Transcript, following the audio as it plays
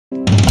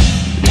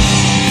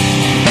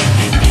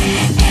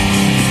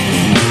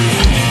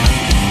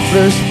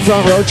Motors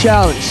Front Row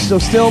Challenge. So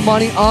still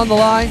money on the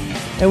line,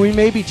 and we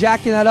may be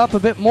jacking that up a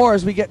bit more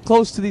as we get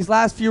close to these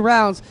last few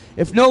rounds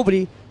if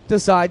nobody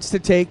decides to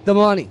take the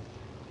money.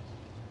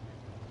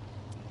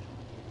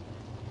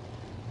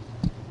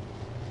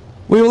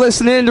 We will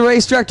listen in to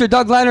race director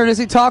Doug Leonard as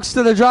he talks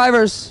to the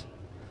drivers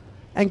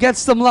and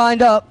gets them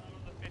lined up.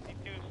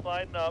 52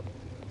 sliding up.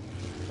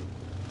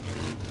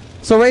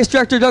 So race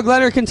director Doug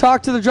Leonard can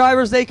talk to the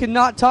drivers. They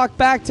cannot talk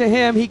back to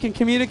him. He can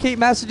communicate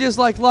messages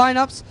like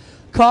lineups,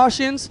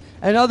 cautions,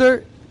 and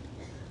other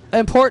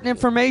important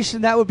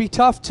information that would be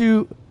tough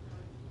to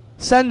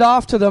send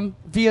off to them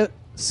via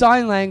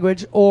sign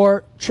language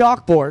or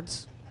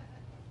chalkboards.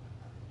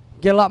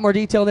 Get a lot more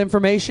detailed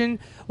information.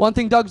 One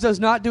thing Doug does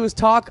not do is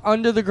talk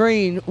under the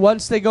green.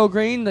 Once they go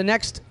green, the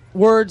next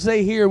words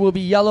they hear will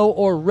be yellow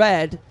or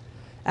red,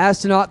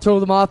 as to not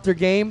throw them off their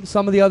game.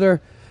 Some of the other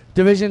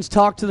divisions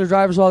talk to their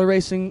drivers while they're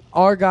racing.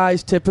 Our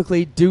guys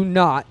typically do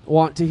not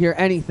want to hear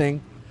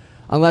anything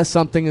unless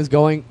something is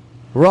going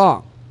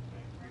wrong.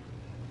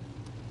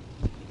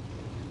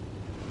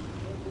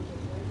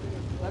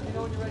 Let me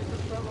know when you're ready for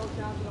the front row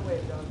count and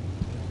away, Doug.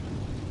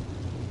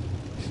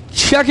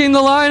 Checking the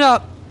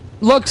lineup.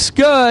 Looks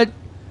good.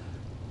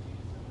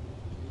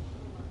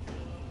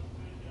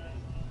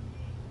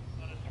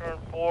 Turn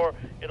 4,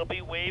 it'll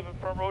be wave and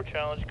front row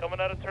challenge. Coming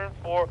out of turn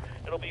 4,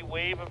 it'll be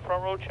wave and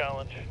front row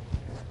challenge.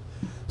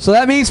 So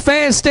that means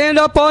fans, stand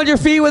up on your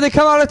feet when they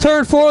come out of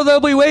turn 4.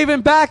 They'll be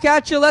waving back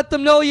at you. Let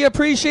them know you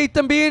appreciate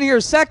them being here.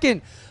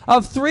 Second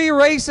of 3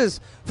 races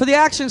for the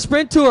Action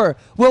Sprint Tour.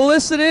 We'll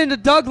listen in to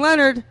Doug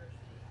Leonard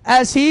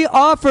as he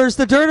offers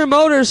the Durner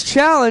Motors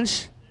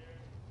Challenge.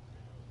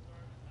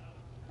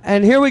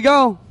 And here we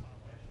go.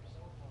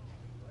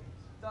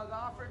 Doug,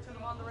 offer it to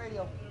them on the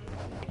radio.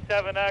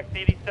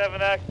 87X,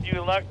 87X,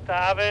 you elect to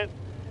have it.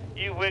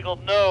 You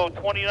wiggled no.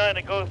 29,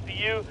 it goes to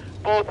you.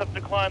 Both have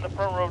declined the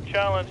front row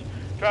challenge.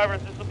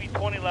 Drivers, this will be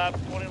 20 laps.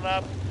 20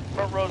 laps.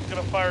 Front row's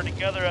going to fire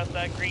together at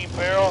that green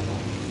barrel.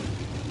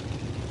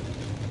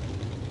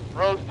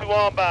 Rows 2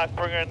 on back.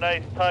 Bring it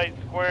nice, tight,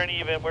 square, and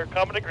even. We're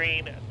coming to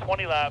green.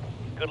 20 laps.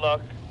 Good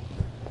luck.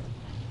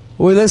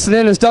 We listen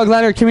in as Doug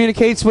Leonard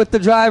communicates with the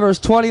drivers.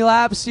 20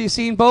 laps. You've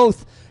seen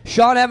both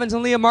Sean Evans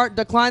and Liam Martin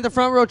decline the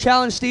front row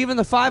challenge. Steven,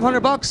 the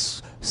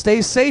 $500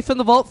 stays safe in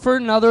the vault for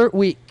another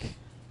week.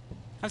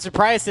 I'm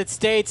surprised it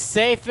stayed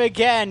safe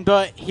again,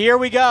 but here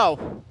we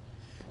go.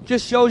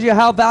 Just shows you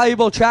how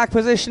valuable track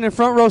position and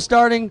front row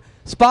starting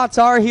spots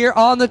are here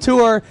on the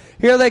tour.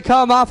 Here they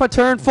come off of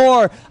turn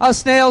 4, a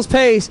snail's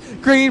pace.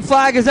 Green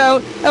flag is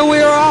out, and we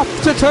are off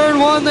to turn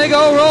 1. They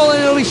go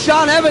rolling. It'll be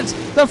Sean Evans,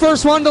 the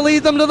first one to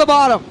lead them to the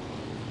bottom.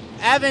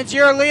 Evans,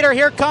 your leader.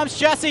 Here comes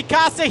Jesse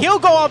Costa. He'll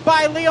go up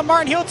by Liam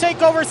Martin. He'll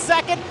take over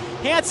second.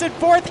 Hansen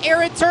fourth,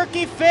 Aaron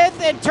Turkey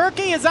fifth, and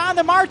Turkey is on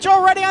the march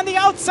already on the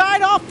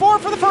outside, off 4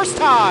 for the first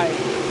time.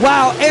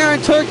 Wow,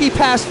 Aaron Turkey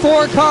passed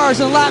 4 cars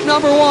in lap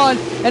number 1,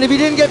 and if he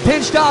didn't get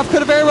pinched off, could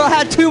have very well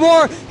had 2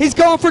 more. He's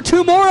going for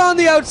 2 more on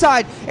the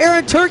outside.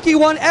 Aaron Turkey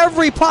won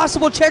every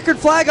possible checkered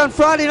flag on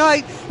Friday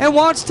night and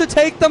wants to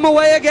take them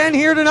away again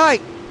here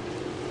tonight.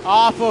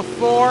 Off of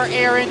 4,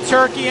 Aaron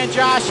Turkey and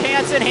Josh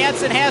Hansen.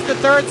 Hansen has the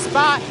 3rd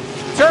spot.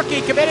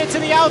 Turkey committed to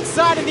the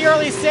outside in the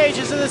early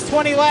stages of this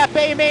 20-lap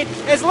A-main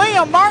as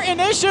Liam Martin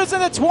issues in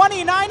the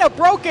 29 a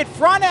broken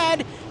front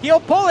end.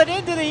 He'll pull it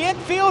into the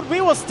infield.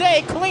 We will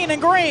stay clean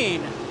and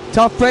green.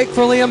 Tough break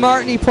for Liam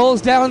Martin. He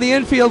pulls down the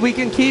infield. We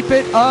can keep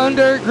it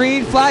under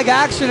green flag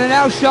action. And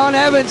now Sean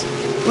Evans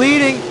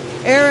leading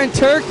Aaron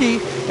Turkey.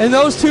 And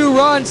those 2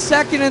 run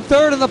second and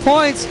third in the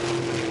points.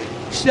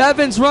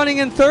 Evans running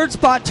in 3rd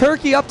spot.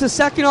 Turkey up to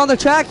second on the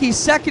track. He's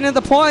second in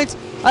the points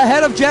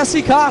ahead of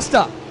Jesse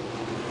Costa.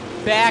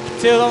 Back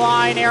to the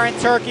line, Aaron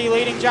Turkey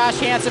leading Josh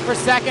Hansen for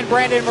second,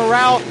 Brandon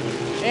Morrell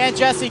and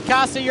Jesse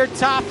Costa, your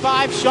top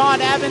 5.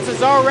 Sean Evans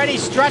has already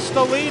stretched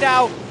the lead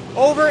out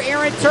over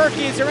Aaron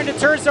Turkey as they're into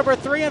turns number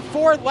 3 and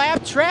 4.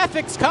 Lap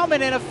traffic's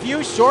coming in a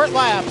few short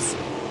laps.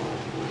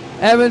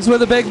 Evans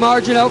with a big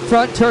margin out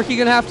front. Turkey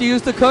gonna have to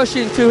use the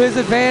cushion to his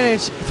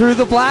advantage through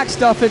the black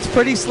stuff. It's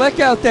pretty slick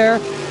out there.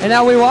 And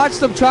now we watch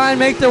them try and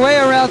make their way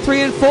around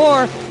 3 and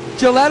 4.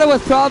 Gilletta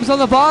with problems on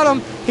the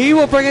bottom. He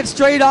will bring it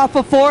straight off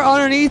of 4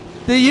 underneath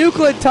the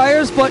Euclid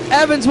tires, but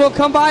Evans will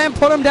come by and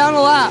put him down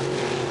a lap.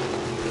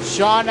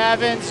 Sean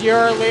Evans,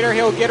 your leader.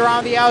 He'll get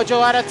around the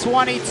outside at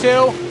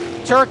 22.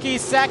 Turkey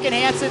second,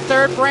 Hansen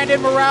third,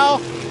 Brandon Morrell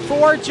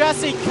 4,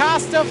 Jesse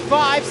Costa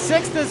 5,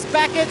 6th is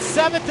Beckett,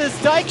 7th is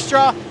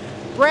Dykstra,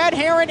 Brad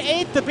Heron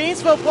 8th, the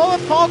Beansville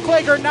Bullet, Paul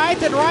Klager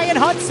 9th, and Ryan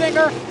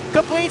Huntsinger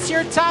completes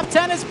your top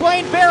 10 as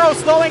Blaine Barrow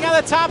slowing on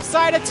the top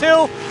side of 2,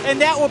 and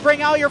that will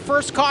bring out your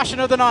first caution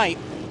of the night.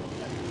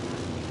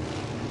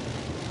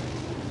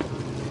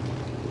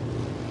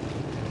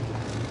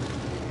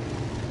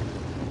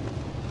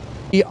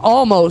 He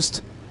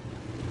almost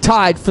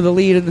tied for the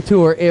lead in the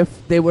tour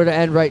if they were to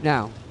end right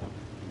now.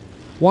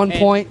 1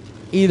 point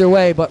either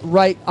way, but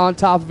right on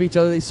top of each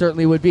other they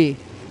certainly would be,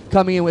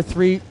 coming in with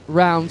 3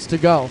 rounds to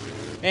go.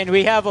 And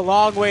we have a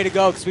long way to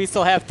go because we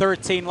still have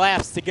 13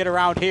 laps to get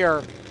around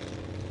here.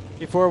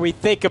 before we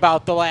think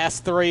about the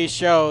last 3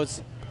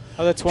 shows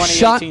of the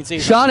 2018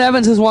 season. Sean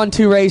Evans has won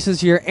 2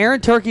 races here.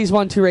 Aaron Turkey's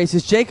won 2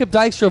 races. Jacob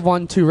Dykstra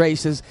won 2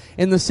 races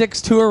in the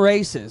 6 tour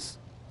races.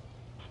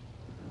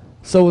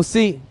 So we'll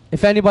see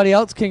if anybody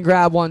else can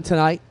grab one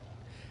tonight.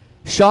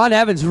 Sean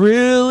Evans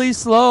really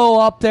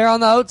slow up there on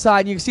the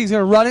outside. You can see he's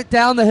going to run it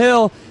down the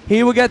hill.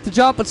 He will get the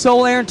jump, but so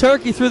will Aaron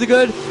Turkey through the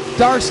good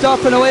dark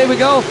stuff, and away we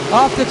go.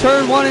 Off the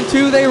turn 1 and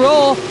 2, they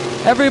roll.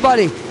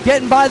 Everybody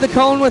getting by the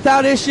cone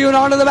without issue, and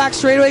onto the back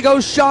straightaway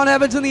goes Sean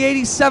Evans in the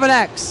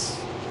 87X.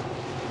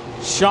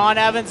 Sean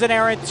Evans and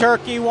Aaron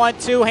Turkey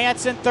 1-2.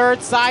 Hansen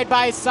third, side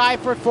by side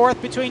for fourth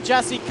between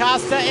Jesse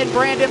Costa and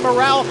Brandon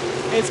Morrell.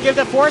 It's give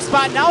the 4th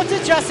spot now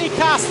to Jesse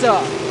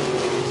Costa.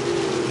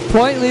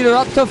 Point leader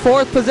up to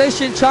 4th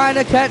position, trying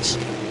to catch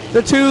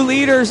the 2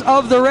 leaders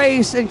of the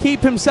race and keep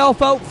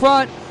himself out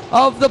front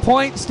of the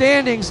point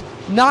standings.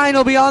 9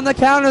 will be on the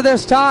counter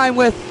this time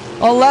with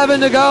 11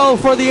 to go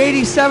for the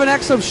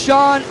 87X of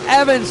Sean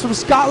Evans from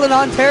Scotland,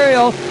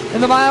 Ontario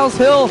in the Miles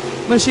Hill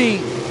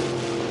machine.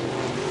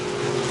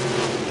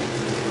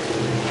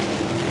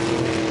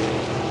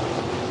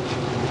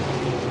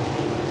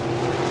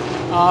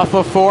 Off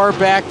of 4,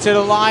 back to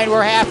the line.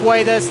 We're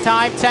halfway this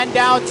time. 10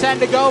 down, 10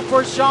 to go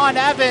for Sean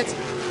Evans,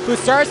 who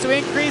starts to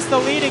increase the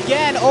lead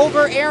again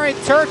over Aaron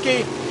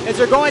Turkey as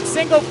they're going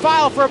single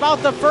file for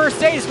about the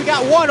first 8. We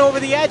got 1 over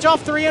the edge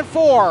off 3 and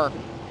 4.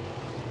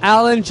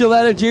 Alan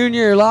Gilletta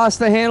Jr. lost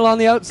the handle on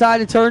the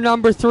outside of turn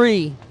number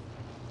 3.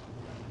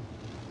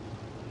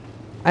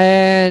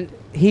 And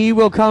he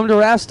will come to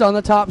rest on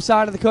the top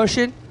side of the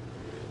cushion.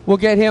 We'll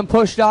get him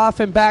pushed off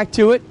and back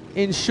to it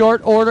in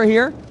short order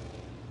here.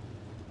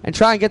 And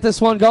try and get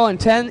this one going.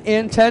 10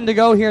 in, 10 to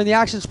go here in the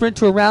Action Sprint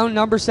Tour round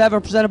number 7,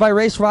 presented by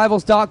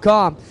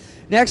RaceRivals.com.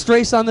 Next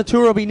race on the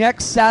tour will be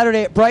next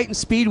Saturday at Brighton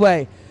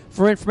Speedway.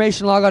 For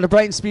information, log on to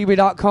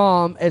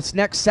BrightonSpeedway.com. It's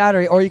next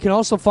Saturday, or you can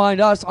also find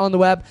us on the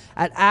web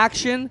at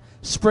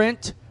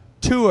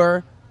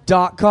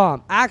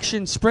ActionSprintTour.com.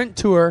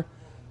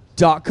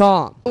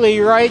 ActionSprintTour.com.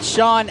 Right,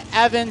 Sean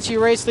Evans,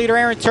 your race leader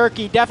Aaron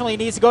Turkey definitely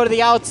needs to go to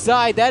the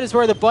outside. That is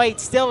where the bite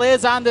still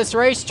is on this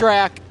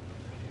racetrack.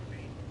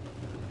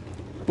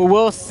 But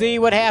we'll see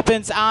what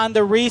happens on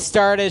the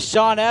restart, as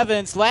Sean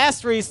Evans,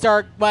 last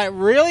restart, went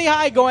really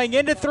high going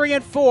into 3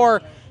 and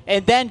 4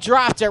 and then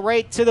dropped it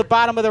right to the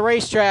bottom of the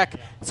racetrack.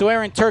 So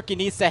Aaron Turkey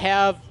needs to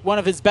have one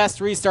of his best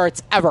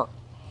restarts ever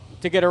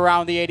to get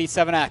around the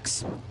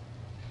 87X.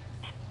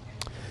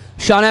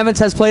 Sean Evans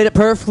has played it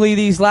perfectly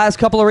these last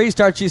couple of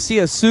restarts. You see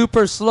a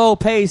super slow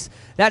pace.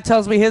 That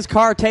tells me his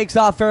car takes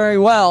off very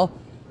well.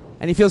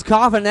 And he feels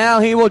confident now.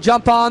 He will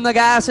jump on the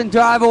gas and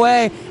drive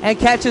away and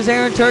catches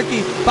Aaron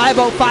Turkey by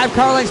about 5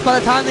 car lengths by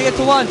the time they get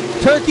to 1.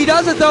 Turkey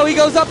does it, though. He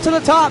goes up to the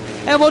top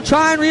and will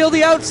try and reel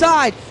the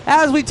outside.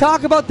 As we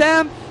talk about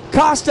them,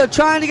 Costa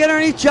trying to get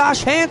underneath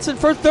Josh Hansen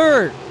for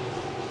 3rd.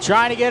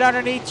 Trying to get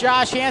underneath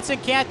Josh Hansen.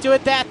 Can't do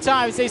it that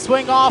time as they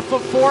swing off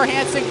of 4.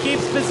 Hansen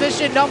keeps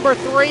position number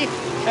 3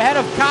 ahead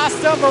of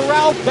Costa,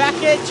 Morrell,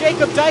 Beckett,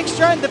 Jacob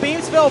Dykstra, and the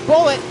Beamsville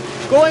Bullet.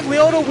 Going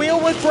wheel to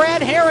wheel with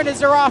Brad Herron as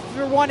they're off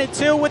for 1 and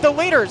 2, with the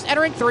leaders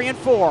entering 3 and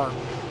 4.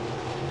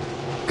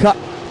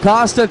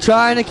 Costa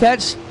trying to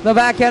catch the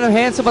back end of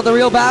Hansen, but the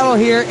real battle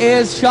here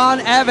is Sean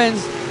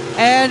Evans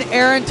and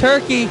Aaron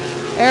Turkey.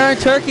 Aaron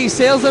Turkey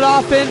sails it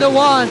off into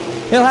 1.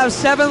 He'll have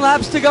 7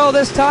 laps to go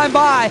this time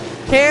by.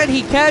 Can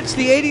he catch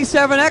the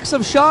 87X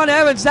of Sean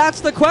Evans?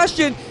 That's the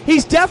question.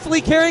 He's definitely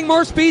carrying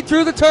more speed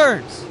through the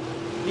turns.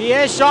 He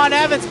is. Sean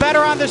Evans better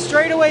on the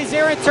straightaways.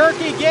 Aaron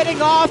Turkey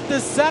getting off the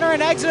center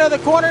and exit of the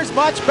corners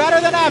much better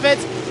than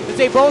Evans, as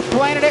they both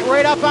planted it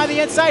right up on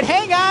the inside.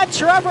 Hang on,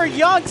 Trevor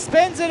Young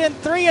spins it in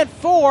 3 and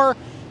 4,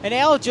 and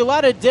Al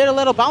Gilletta did a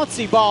little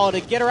bouncy ball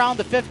to get around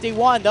the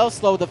 51. They'll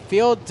slow the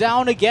field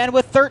down again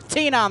with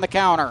 13 on the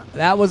counter.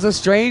 That was a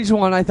strange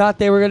one. I thought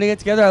they were going to get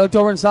together. I looked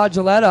over and saw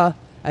Gilletta,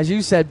 as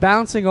you said,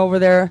 bouncing over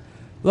there.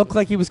 Looked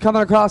like he was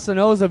coming across the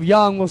nose of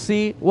Young. We'll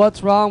see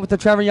what's wrong with the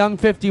Trevor Young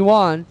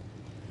 51.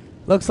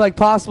 Looks like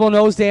possible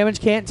nose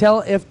damage. Can't tell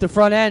if the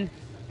front end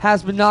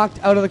has been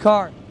knocked out of the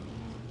car.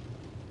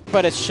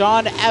 But it's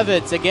Sean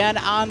Evans again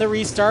on the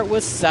restart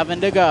with 7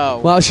 to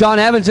go. Well, Sean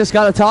Evans just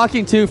got a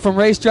talking to from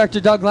race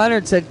director Doug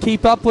Leonard. Said,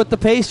 keep up with the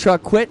pace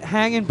truck. Quit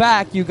hanging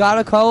back. You got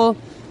to go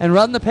and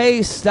run the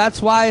pace.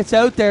 That's why it's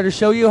out there, to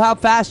show you how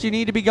fast you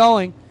need to be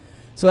going.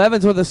 So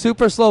Evans with a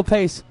super slow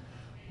pace.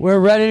 We're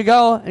ready to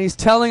go. And he's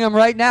telling him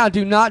right now,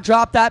 do not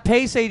drop that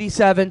pace,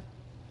 87.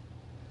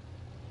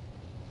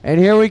 And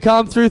here we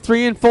come through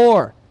 3 and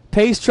 4.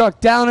 Pace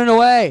truck down and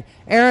away.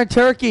 Aaron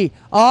Turkey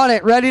on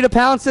it, ready to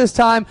pounce this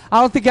time.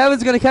 I don't think Evans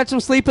is going to catch him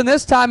sleeping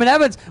this time. And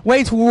Evans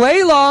waits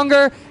way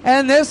longer,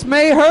 and this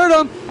may hurt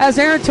him, as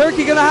Aaron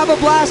Turkey going to have a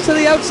blast to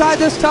the outside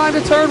this time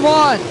to turn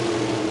 1.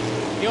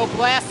 He'll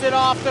blast it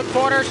off the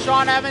corner.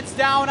 Sean Evans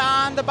down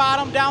on the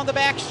bottom, down the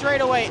back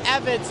straightaway.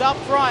 Evans up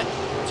front.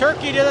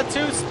 Turkey to the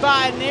 2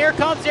 spot, and here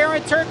comes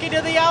Aaron Turkey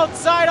to the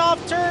outside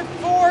off turn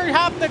 4,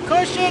 hop the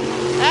cushion.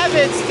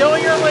 Evans still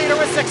your leader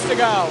with 6 to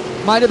go.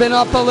 Might have been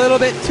up a little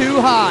bit too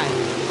high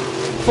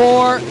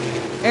for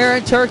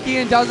Aaron Turkey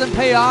and doesn't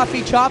pay off.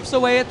 He chops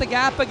away at the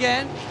gap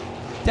again.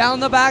 Down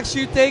the back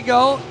chute they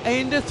go,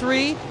 into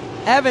 3.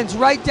 Evans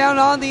right down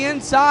on the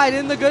inside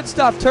in the good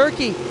stuff.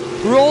 Turkey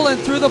rolling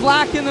through the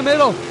black in the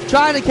middle,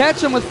 trying to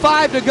catch him with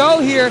 5 to go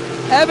here.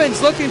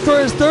 Evans looking for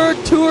his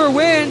 3rd tour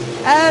win,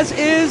 as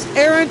is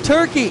Aaron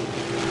Turkey.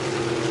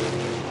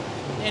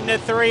 Into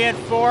 3 and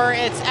 4,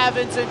 it's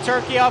Evans and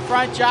Turkey up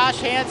front. Josh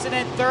Hansen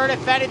in 3rd.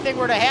 If anything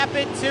were to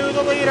happen to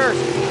the leaders,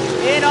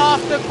 in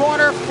off the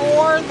corner,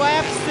 4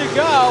 laps to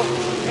go.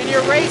 And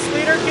your race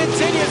leader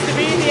continues to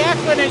be the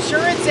Eklund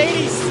Insurance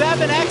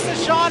 87X of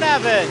Sean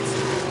Evans.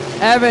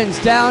 Evans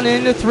down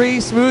into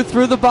 3, smooth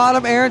through the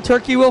bottom. Aaron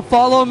Turkey will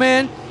follow him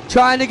in,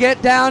 trying to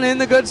get down in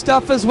the good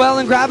stuff as well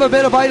and grab a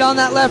bit of bite on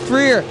that left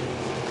rear.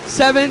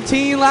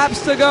 17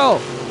 laps to go.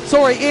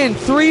 In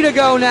 3 to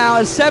go now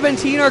as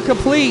 17 are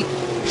complete.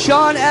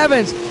 Sean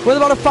Evans with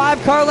about a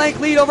 5-car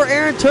length lead over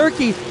Aaron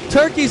Turkey.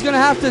 Turkey's going to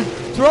have to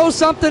throw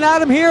something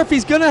at him here. If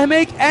he's going to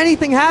make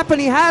anything happen,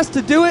 he has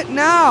to do it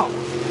now.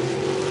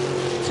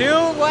 2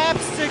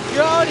 laps to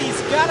go, and he's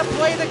got to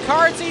play the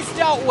cards he's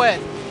dealt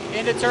with.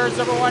 Into turns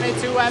number 1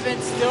 and 2,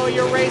 Evans still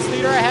your race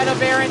leader ahead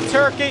of Aaron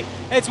Turkey.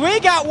 As we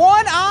got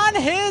one on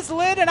his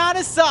lid and on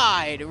his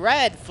side.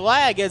 Red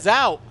flag is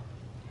out.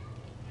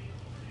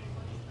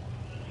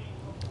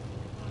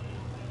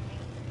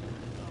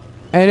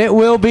 And it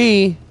will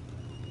be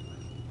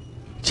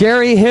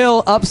Jerry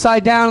Hill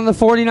upside down in the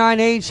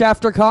 49H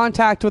after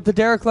contact with the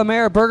Derek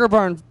Lemaire Burger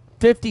Barn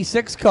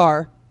 56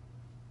 car.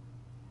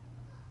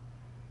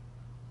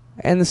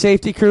 And the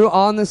safety crew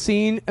on the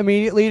scene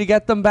immediately to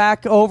get them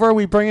back over.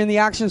 We bring in the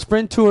Action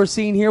Sprint Tour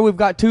scene here. We've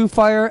got 2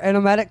 fire and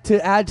a medic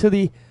to add to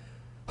the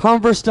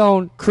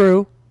Humberstone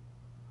crew.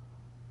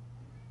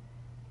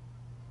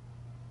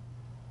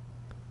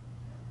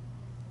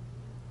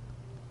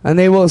 And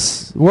they will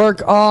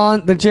work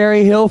on the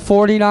Jerry Hill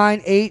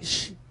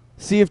 49H.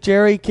 See if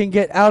Jerry can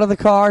get out of the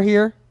car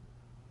here.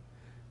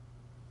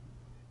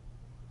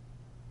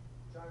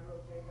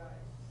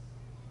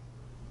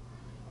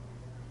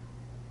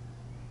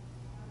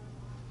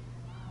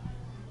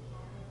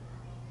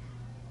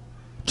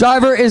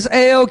 Driver is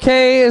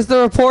A-OK is the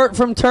report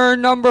from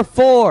turn number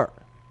 4.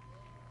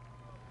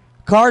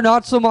 Car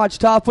not so much.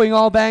 Top wing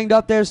all banged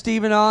up there.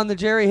 Stephen on the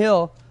Jerry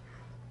Hill.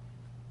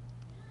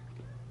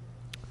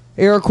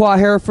 Iroquois,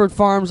 Hereford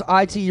Farms,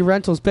 ITE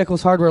Rentals,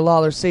 Bickles Hardware,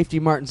 Lawler, Safety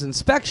Martins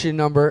Inspection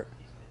number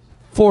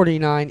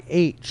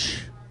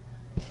 49H.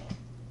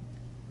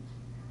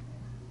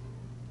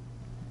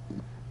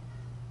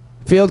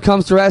 Field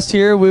comes to rest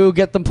here. We will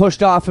get them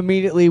pushed off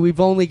immediately. We've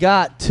only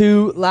got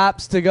 2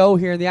 laps to go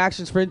here in the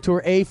Action Sprint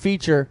Tour A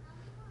feature.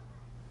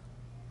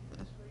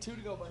 2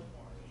 to go, buddy.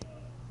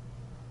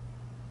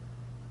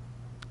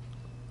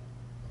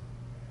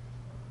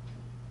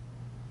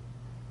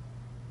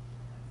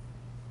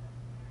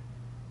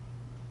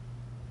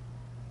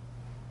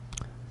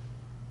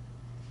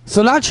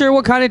 So not sure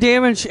what kind of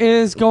damage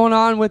is going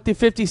on with the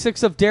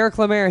 56 of Derek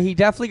Lemaire. He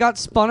definitely got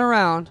spun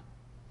around.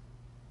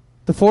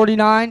 The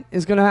 49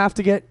 is going to have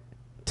to get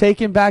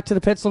taken back to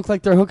the pits. Looks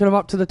like they're hooking him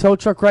up to the tow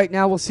truck right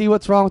now. We'll see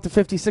what's wrong with the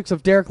 56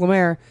 of Derek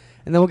Lemaire,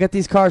 and then we'll get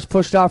these cars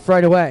pushed off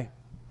right away.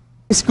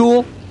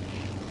 School.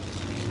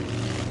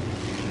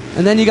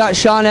 And then you got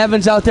Sean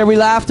Evans out there. We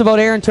laughed about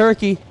Aaron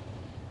Turkey.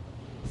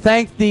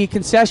 Thanked the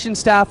concession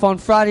staff on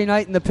Friday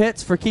night in the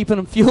pits for keeping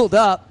him fueled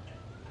up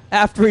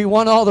after he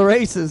won all the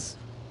races.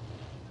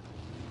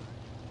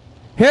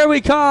 Here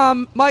we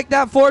come. Mike,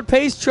 that Ford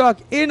Pace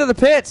truck into the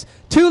pits.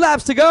 2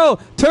 laps to go.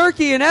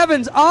 Turkey and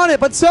Evans on it,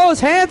 but so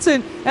is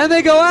Hansen, and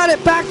they go at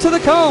it back to the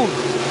cone.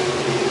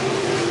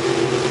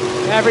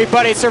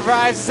 Everybody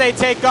survives as they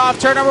take off.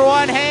 Turn number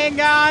 1, hang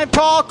on.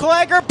 Paul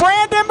Klegger.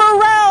 Brandon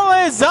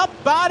Morell is up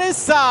on his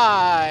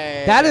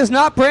side. That is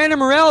not Brandon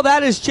Morell.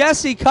 That is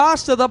Jesse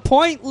Costa, the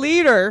point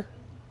leader.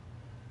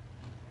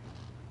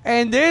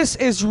 And this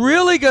is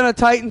really going to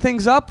tighten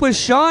things up with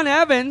Sean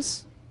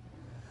Evans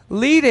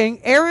leading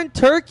Aaron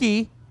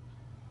Turkey,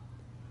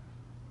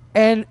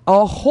 and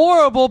a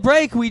horrible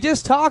break. We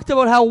just talked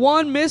about how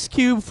 1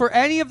 miscube for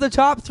any of the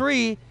top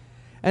 3,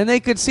 and they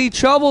could see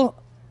trouble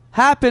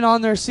happen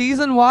on their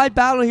season-wide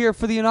battle here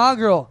for the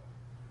inaugural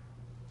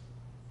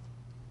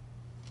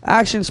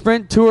Action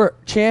Sprint Tour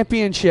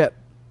Championship.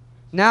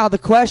 Now the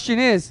question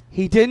is,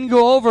 he didn't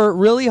go over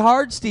really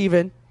hard,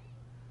 Steven.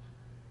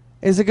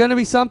 Is it going to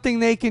be something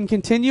they can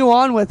continue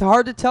on with?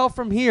 Hard to tell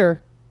from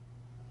here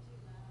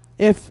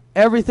if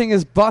everything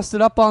is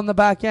busted up on the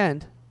back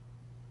end.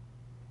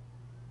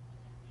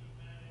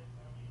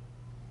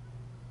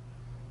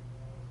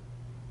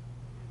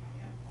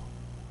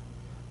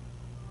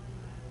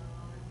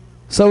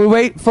 So we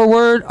wait for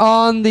word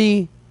on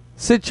the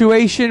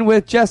situation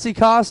with Jesse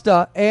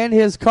Costa and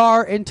his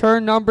car in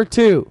turn number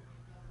 2.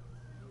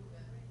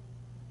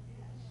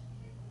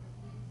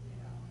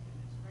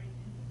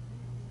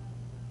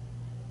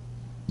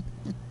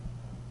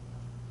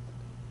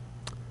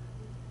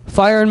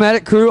 Fire and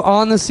medic crew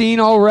on the scene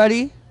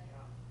already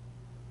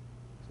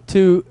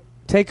to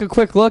take a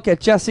quick look at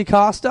Jesse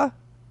Costa.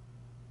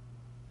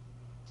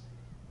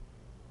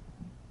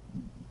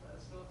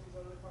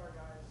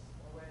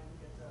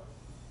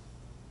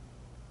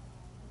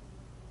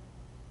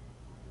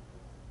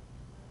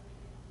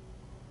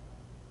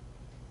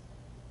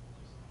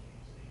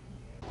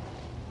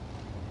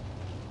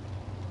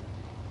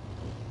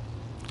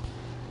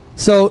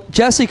 So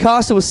Jesse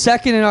Costa was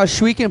second in our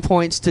Schweeken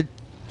points to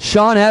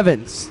Sean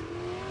Evans.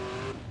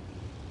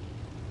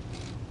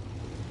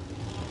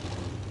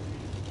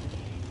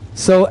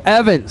 So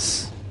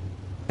Evans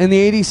in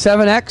the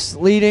 87X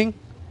leading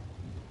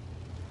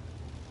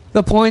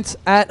the points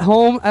at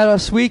home at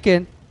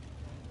Oswegan.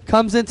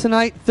 Comes in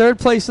tonight, third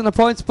place in the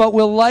points, but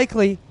will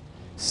likely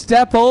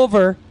step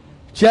over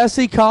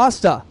Jesse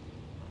Costa.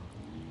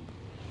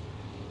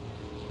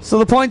 So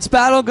the points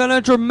battle going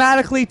to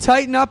dramatically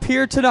tighten up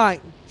here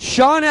tonight.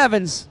 Sean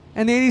Evans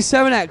and the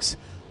 87X.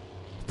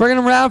 Bringing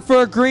them around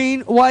for a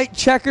green, white,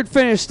 checkered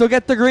finish. They'll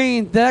get the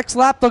green. The next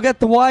lap, they'll get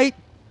the white.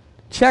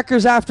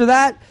 Checkers after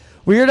that.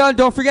 We're done.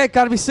 Don't forget,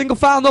 got to be single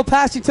file, no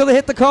passing till they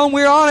hit the cone.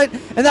 We're on it.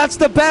 And that's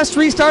the best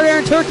restart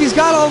Aaron Turkey's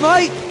got all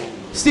night.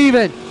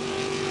 Steven.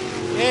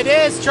 It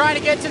is trying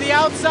to get to the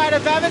outside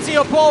of Evans.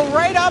 He'll pull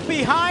right up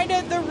behind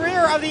it, the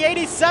rear of the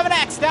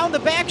 87X down the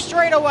back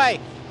straightaway.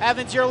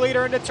 Evans, your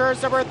leader into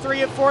turns number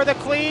 3 and 4. The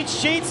clean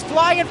sheets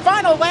flying in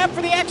final lap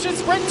for the Action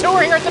Sprint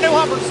Tour here at the new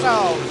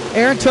Humberstone.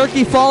 Aaron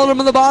Turkey followed him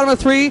in the bottom of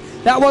 3.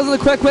 That wasn't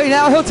the quick way.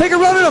 Now he'll take a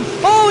run at him.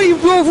 Oh, he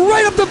drove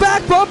right up the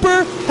back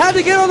bumper. Had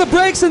to get on the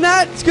brakes, and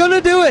that's going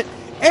to do it.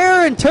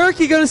 Aaron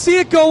Turkey going to see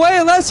it go away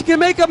unless he can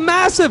make a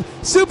massive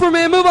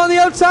Superman move on the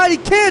outside. He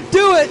can't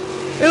do it.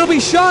 It'll be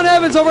Sean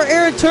Evans over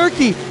Aaron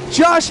Turkey,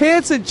 Josh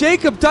Hansen,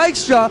 Jacob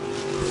Dykstra.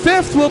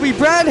 5th will be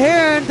Brad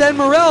Heron, then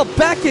Morel,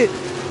 Beckett,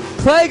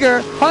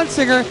 Klager,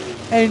 Hunsinger,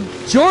 and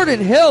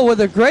Jordan Hill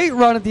with a great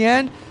run at the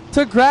end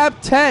to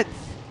grab 10th.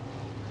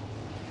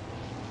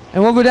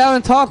 And we'll go down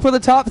and talk for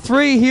the top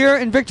 3 here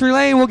in Victory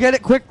Lane. We'll get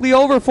it quickly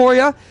over for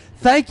you.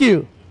 Thank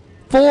you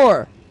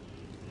for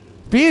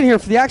being here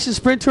for the Action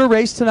Sprint Tour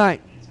race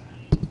tonight.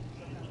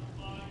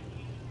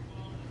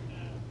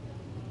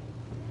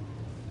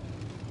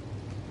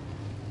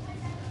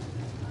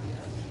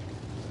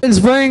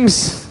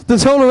 Brings the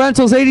Total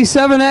Rentals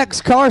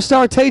 87X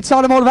CarStar Tate's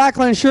Automotive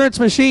Ackland Insurance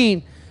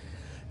Machine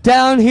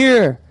down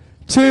here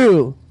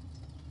to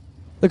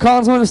the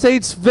Collinswood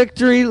Estates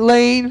Victory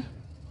Lane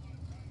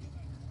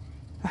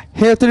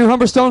here at the new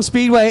Humberstone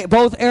Speedway.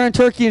 Both Aaron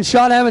Turkey and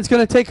Sean Evans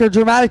going to take a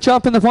dramatic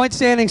jump in the point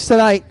standings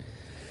tonight.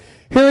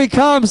 Here he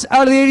comes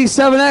out of the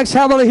 87X.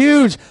 How about a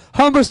huge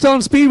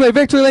Humberstone Speedway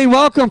Victory Lane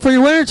welcome for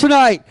your winner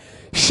tonight,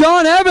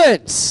 Sean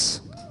Evans.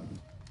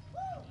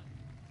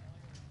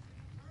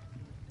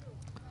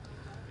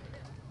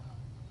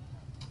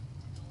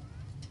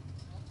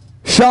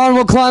 Sean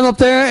will climb up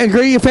there and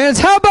greet you fans.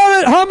 How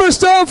about it,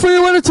 Humberstone, for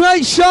your winner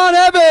tonight, Sean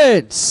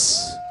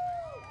Evans.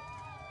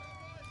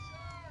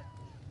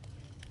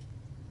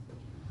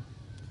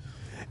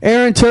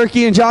 Aaron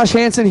Turkey and Josh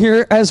Hansen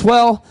here as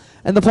well.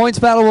 And the points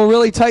battle will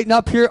really tighten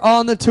up here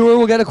on the tour.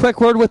 We'll get a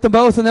quick word with them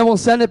both, and then we'll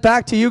send it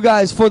back to you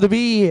guys for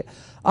the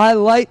BI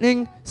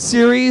Lightning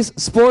Series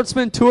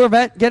Sportsman Tour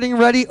event getting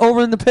ready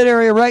over in the pit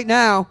area right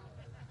now.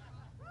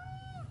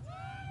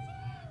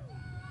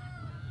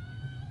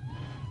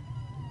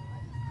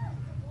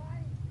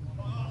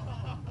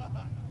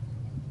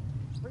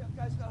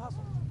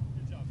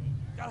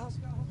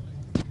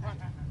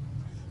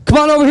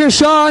 Come on over here,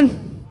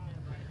 Sean.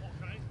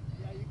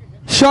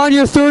 Sean,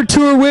 your 3rd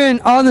tour win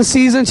on the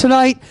season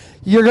tonight.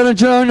 You're going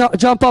to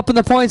jump up in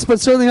the points, but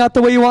certainly not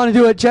the way you want to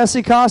do it.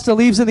 Jesse Costa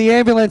leaves in the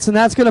ambulance, and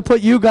that's going to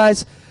put you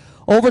guys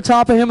over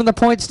top of him in the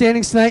point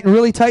standings tonight and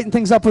really tighten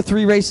things up with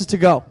 3 races to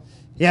go.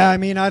 Yeah, I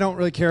mean, I don't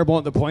really care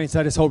about the points.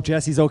 I just hope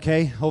Jesse's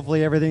okay.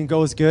 Hopefully everything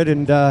goes good,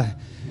 and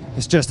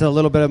it's just a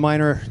little bit of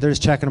minor. They're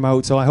just checking him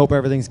out, so I hope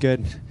everything's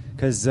good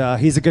because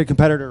he's a good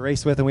competitor to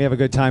race with, and we have a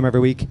good time every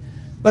week.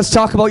 Let's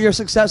talk about your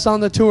success on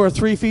the tour.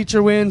 3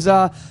 feature wins.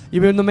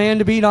 You've been the man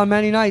to beat on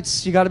many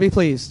nights. You got to be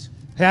pleased.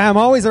 Yeah, I'm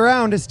always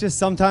around. It's just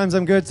sometimes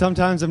I'm good,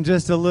 sometimes I'm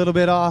just a little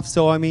bit off.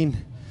 So, I mean,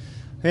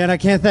 and I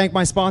can't thank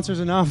my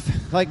sponsors enough.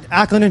 Like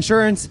Ackland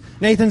Insurance.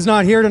 Nathan's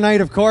not here tonight,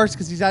 of course,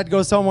 because he's had to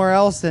go somewhere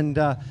else. And,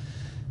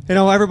 you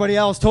know, everybody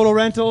else. Total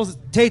Rentals,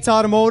 Tate's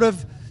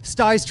Automotive,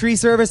 Sty's Tree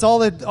Service, all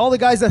the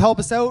guys that help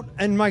us out.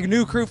 And my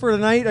new crew for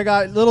tonight, I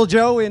got Little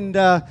Joe and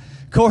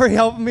Corey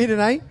helping me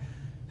tonight.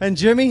 And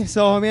Jimmy,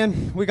 so I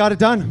mean, we got it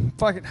done. I'm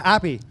fucking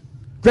happy.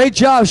 Great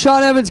job.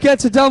 Sean Evans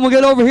gets it done. We'll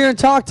get over here and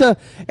talk to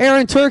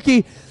Aaron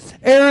Turkey.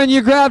 Aaron,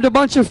 you grabbed a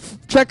bunch of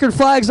checkered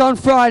flags on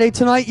Friday.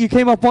 Tonight you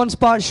came up 1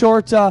 spot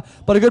short, but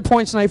a good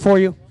point tonight for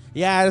you.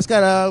 Yeah, I just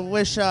got to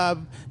wish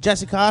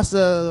Jesse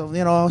Costa,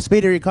 you know,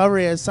 speedy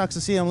recovery. It sucks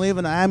to see him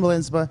leaving the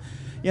ambulance, but,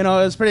 you know,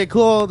 it was pretty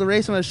cool. The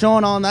racing was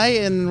showing all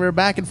night, and we're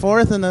back and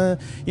forth, and,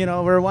 you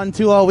know, we're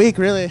 1-2 all week,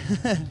 really.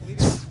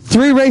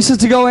 3 races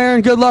to go,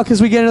 Aaron. Good luck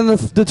as we get into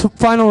the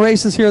final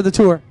races here of the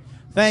tour.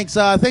 Thanks.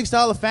 Thanks to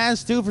all the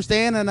fans, too, for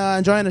staying and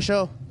enjoying the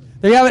show.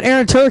 There you have it,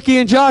 Aaron Turkey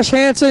and Josh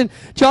Hansen.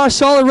 Josh,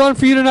 solid run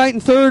for you tonight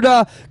in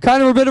 3rd.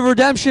 Kind of a bit of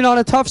redemption on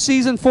a tough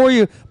season for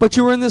you, but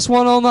you were in this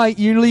one all night.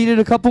 You needed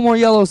a couple more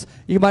yellows.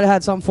 You might have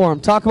had something for them.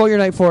 Talk about your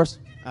night for us.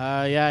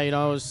 Yeah, you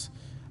know,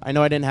 I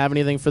know I didn't have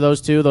anything for those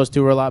 2. Those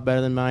 2 were a lot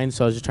better than mine,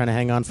 so I was just trying to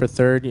hang on for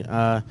 3rd.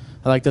 I'd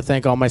like to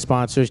thank all my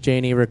sponsors,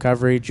 J&E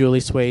Recovery, Julie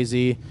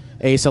Swayze,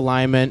 Ace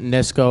Alignment,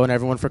 Nisco, and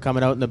everyone for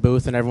coming out in the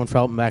booth and everyone for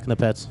helping back in the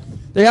pits.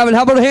 There you have it.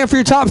 How about a hand for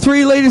your top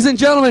three, ladies and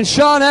gentlemen?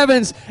 Sean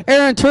Evans,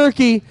 Aaron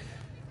Turkey,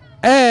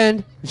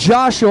 and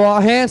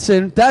Joshua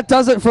Hansen. That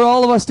does it for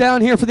all of us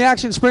down here for the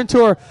Action Sprint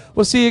Tour.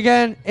 We'll see you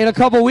again in a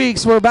couple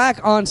weeks. We're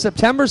back on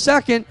September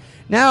 2nd.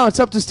 Now it's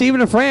up to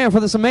Stephen and Fran for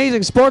this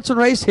amazing sportsman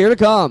race here to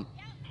come.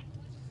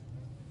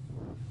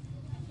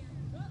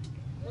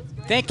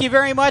 Thank you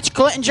very much,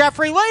 Clinton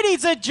Jeffrey.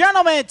 Ladies and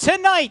gentlemen,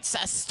 tonight's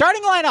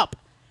starting lineup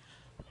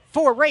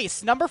for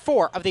race number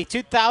 4 of the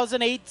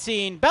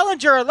 2018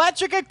 Bellinger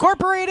Electric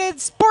Incorporated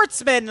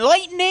Sportsman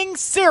Lightning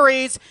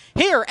Series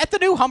here at the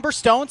new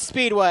Humberstone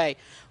Speedway.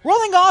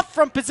 Rolling off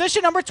from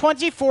position number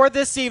 24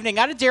 this evening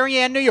out of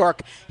Darien, New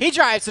York, he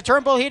drives the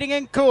Turnbull Heating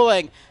and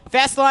Cooling.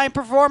 Fast Line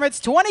Performance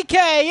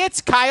 20K,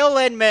 it's Kyle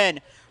Lindman.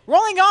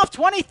 Rolling off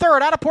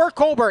 23rd out of Port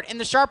Colbert in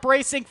the Sharp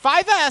Racing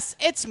 5S,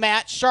 it's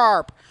Matt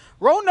Sharp.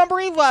 Row number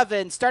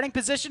 11, starting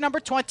position number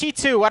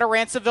 22 out of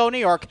Ransomville, New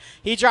York.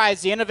 He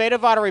drives the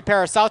Innovative Auto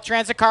Repair, South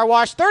Transit Car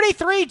Wash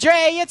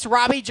 33J, it's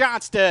Robbie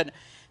Johnston.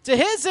 To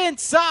his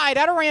inside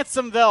out of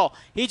Ransomville,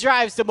 he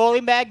drives the Moly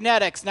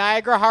Magnetics,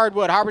 Niagara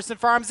Hardwood, Harbison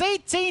Farms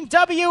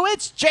 18W,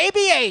 it's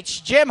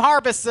JBH, Jim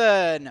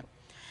Harbison.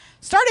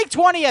 Starting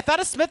 20th out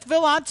of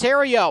Smithville,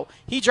 Ontario,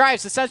 he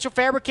drives the Central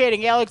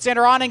Fabricating,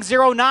 Alexander Awning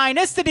 09,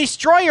 it's the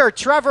Destroyer,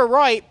 Trevor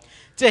Wright.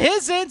 To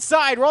his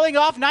inside, rolling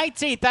off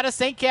 19th out of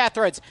St.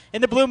 Catharines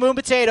in the Blue Moon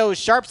Potatoes,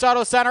 Sharp's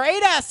Auto Center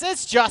 8S,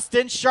 it's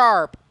Justin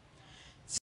Sharp.